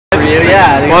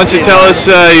don't you tell us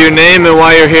your name and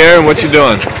why you're here and what you're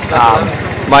doing?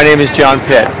 My name is John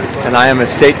Pitt, and I am a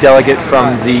state delegate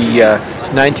from the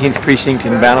 19th Precinct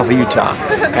in Banff, Utah.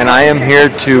 And I am here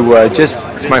to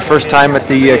it's my first time at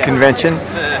the convention,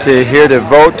 to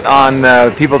vote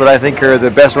on people that I think are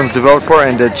the best ones to vote for,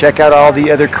 and to check out all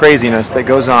the other craziness that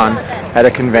goes on at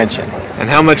a convention. And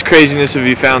how much craziness have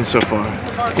you found so far?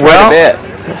 Well,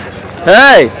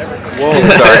 hey! Whoa,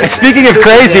 sorry. Speaking of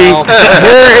crazy,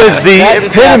 here is the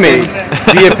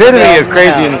epitome of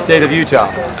crazy in the state of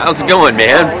Utah. How's it going,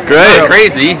 man? Great. Not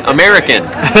crazy. American.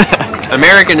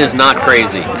 American is not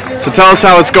crazy. So tell us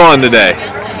how it's going today.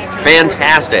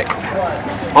 Fantastic.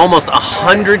 Almost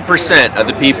 100% of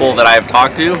the people that I have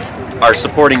talked to are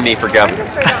supporting me for governor.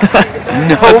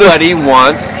 Nobody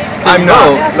wants to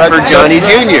vote for Johnny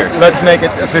Jr. Let's make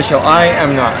it official. I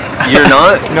am not. You're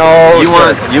not? No,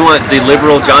 You want the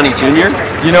liberal Johnny Jr.?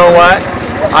 You know what?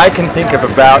 I can think of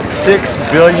about 6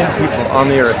 billion people on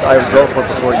the earth I would vote for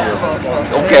before you.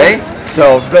 Okay.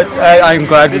 So, I'm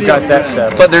glad we got that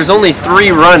set. But there's only 3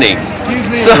 running.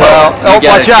 So, you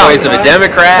got a choice of a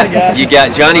Democrat, you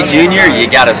got Johnny Jr., you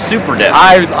got a super Dem.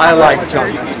 I like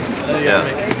Johnny. Yeah.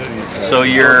 So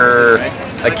you're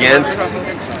against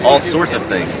all sorts of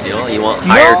things, you know? You want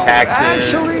higher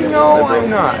taxes? Actually, no, I'm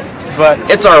not. But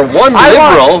it's our one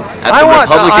liberal at the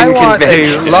Republican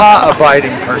convention. I want a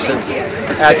law-abiding person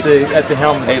at the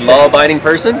helm of the state. A law-abiding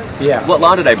person? Yeah. What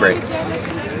law did I break?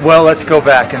 Well, let's go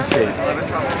back and see.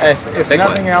 If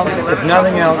nothing else,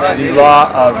 the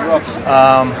law of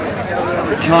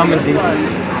common decency.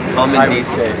 Common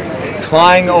decency.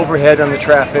 Flying overhead on the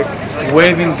traffic,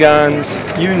 waving guns,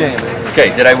 you name it.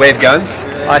 Okay, did I wave guns?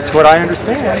 That's what I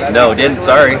understand. No, didn't,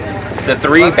 sorry. The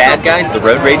 3 bad guys, the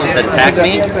road rages that attacked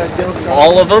me,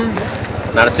 all of them,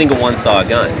 not a single one saw a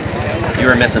gun. You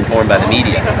were misinformed by the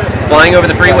media. Flying over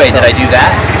the freeway, did I do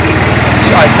that?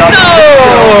 I saw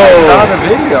the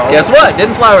video. Guess what?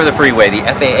 Didn't fly over the freeway. The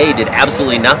FAA did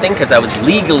absolutely nothing because I was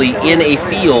legally in a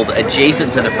field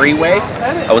adjacent to the freeway.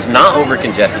 I was not over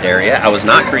congested area. I was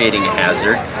not creating a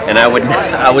hazard, and I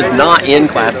was not in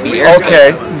Class B airspace.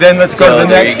 Okay, then let's go to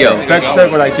the next. There you go. That's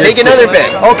what I did. Take another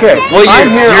pick. Okay. Well,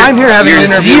 I'm here having an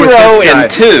interview with this guy. 0 and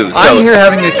 2. So I'm here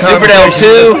having a conversation with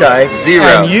this guy. 0.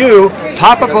 And you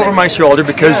pop up over my shoulder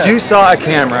because you saw a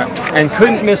camera and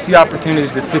couldn't miss the opportunity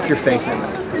to stick your face in it.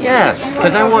 Yes,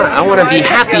 because I want to be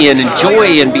happy and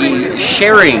enjoy and be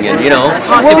sharing and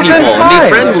talk to people and be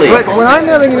friendly. But when I'm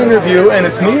having an interview and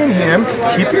it's me and him,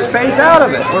 keep your face out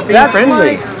of it. We're being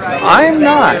friendly. I'm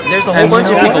not. There's a whole bunch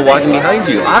of people walking behind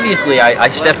you. Obviously, I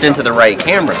stepped into the right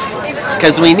camera.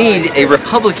 Because we need a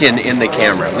Republican in the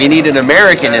camera. We need an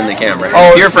American in the camera.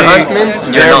 Oh, if you're for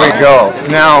Huntsman, you're not. There we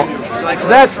go. Now,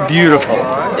 that's beautiful.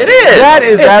 It is. That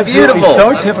is absolutely beautiful.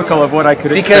 So typical of what I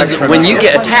could expect. Because when you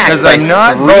get attacked by I'm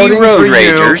not 3 road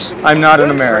ragers, I'm not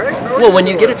an American. Well, when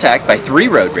you get attacked by 3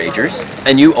 road ragers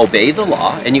and you obey the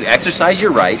law and you exercise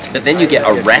your rights, but then you get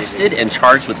arrested and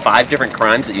charged with 5 different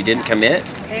crimes that you didn't commit,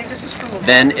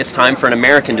 then it's time for an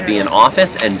American to be in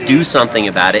office and do something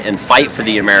about it and fight for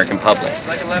the American public.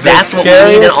 That's what we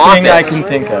need in office. Thing I can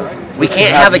think of. We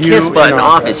can't have a kiss button in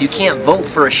office. You can't vote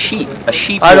for a sheep. A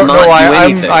sheep I don't will know not why do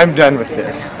anything. I'm done with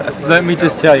this. Let me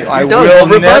just tell you, I done. will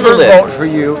We'll never rebuttal it. vote for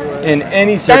you in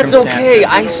any That's circumstance. okay.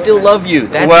 I still love you.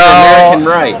 That's your American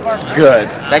right. Good.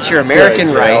 That's your American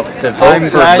Good, right Joe. to vote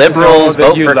for liberals,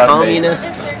 vote for communists.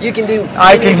 You can do.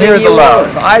 I can hear the you love.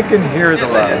 want. I can hear the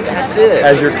love. That's it.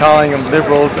 As you're calling them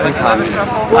liberals and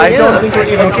communists. Well, I don't think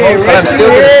we're even close. But I'm still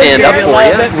going to stand up for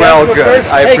you. Well, good.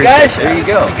 I appreciate it. There you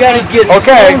go.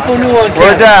 Okay,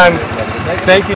 we're done. Thank you.